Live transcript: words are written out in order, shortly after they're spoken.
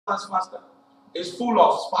pastor, is full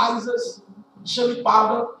of spices, chili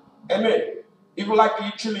powder. Amen. If you like to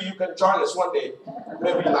eat chili, you can join us one day.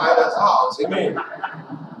 Maybe in Ida's house. Amen.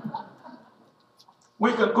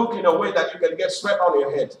 We can cook in a way that you can get sweat on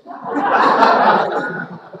your head.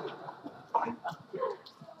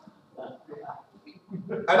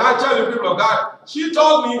 And I tell you, people of God, she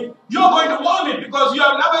told me, you're going to vomit because you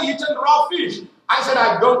have never eaten raw fish. I said,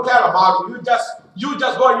 I don't care about it. You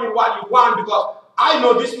just go and eat what you want, because I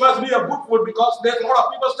know this must be a good food because there's a lot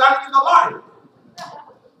of people standing in the line.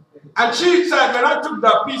 And she said, when I took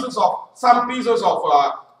some pieces of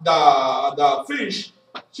the fish,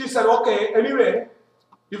 she said, okay, anyway,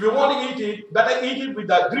 if you want to eat it, better eat it with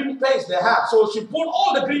the green paste they have. So she put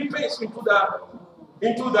all the green paste into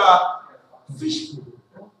the fish.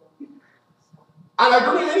 And I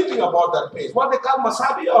don't know anything about that paste. What they call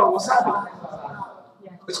wasabi or wasabi?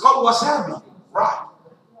 It's called wasabi, right?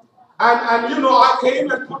 And you know, I came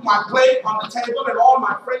and put my plate on the table, and all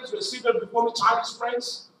my friends were seated before me, Chinese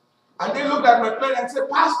friends. And they looked at my plate and said,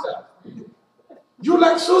 Pastor, you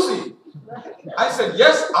like sushi? I said,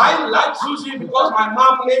 yes, I like sushi because my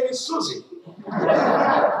mom's name is Susie.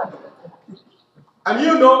 And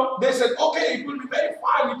you know, they said, okay, it will be very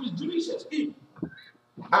fine, it is delicious, eat.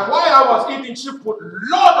 And while I was eating, she put a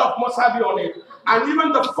lot of wasabi on it. And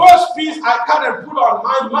even the first piece I cut and put on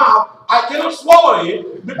my mouth, I cannot swallow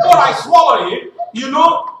it. Before I swallow it, you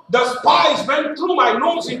know, the spice went through my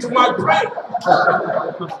nose into my brain.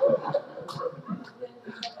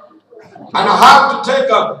 And I have to take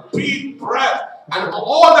a big breath. And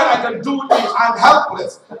all that I can do is, I'm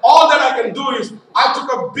helpless. All that I can do is, I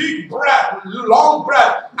took a big breath, long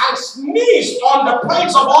breath, and sneezed on the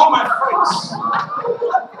plates of all my friends.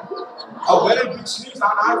 A very big sneeze, and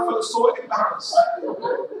I felt so embarrassed.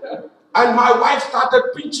 And my wife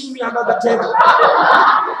started pinching me under the table.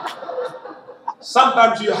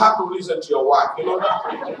 Sometimes you have to listen to your wife, you know that?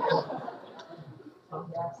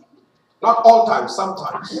 Not all times,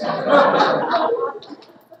 sometimes.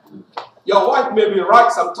 Your wife may be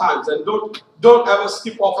right sometimes, and don't ever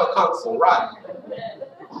skip off her counsel, right?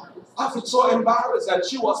 I felt so embarrassed, and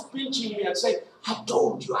she was pinching me and saying, I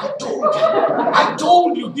told you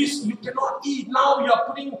this, you cannot eat. Now you are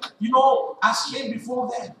putting, you know, a shame before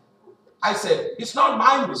them. I said, it's not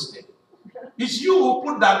my mistake. It's you who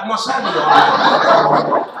put that wasabi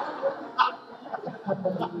on it.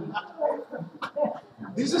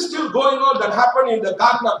 This is still going on that happened in the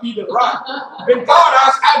Garden of Eden, right? When God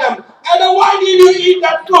asked Adam, why did you eat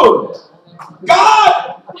that food?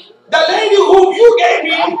 God, the lady whom you gave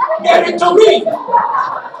me, gave it to me.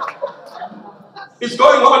 It's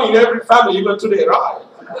going on in every family even today, right?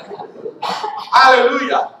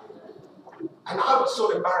 Hallelujah. And I was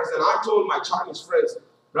so embarrassed, and I told my Chinese friends,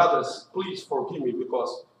 brothers, please forgive me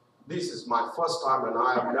because this is my first time and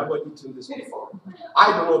I have never eaten this before.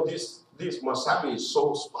 I don't know, this wasabi is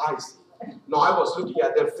so spicy. No, I was looking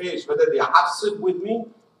at their face, whether they are upset with me.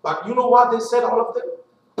 But you know what they said, all of them?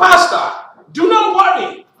 Pastor, do not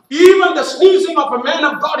worry. Even the sneezing of a man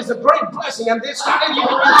of God is a great blessing. And they started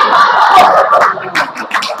eating.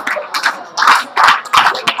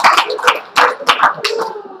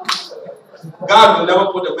 God will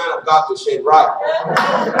never put a man of God to shame, right?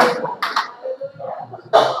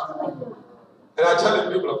 And I tell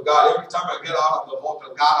the people of God, every time I get out of the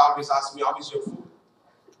hotel, God always asks me, how is your food?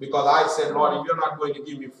 Because I said, Lord, if you're not going to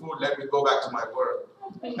give me food, let me go back to my word.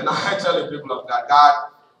 And I tell the people of God, God,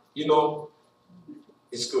 you know,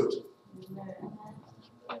 it's good.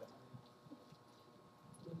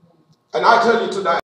 And I tell you tonight,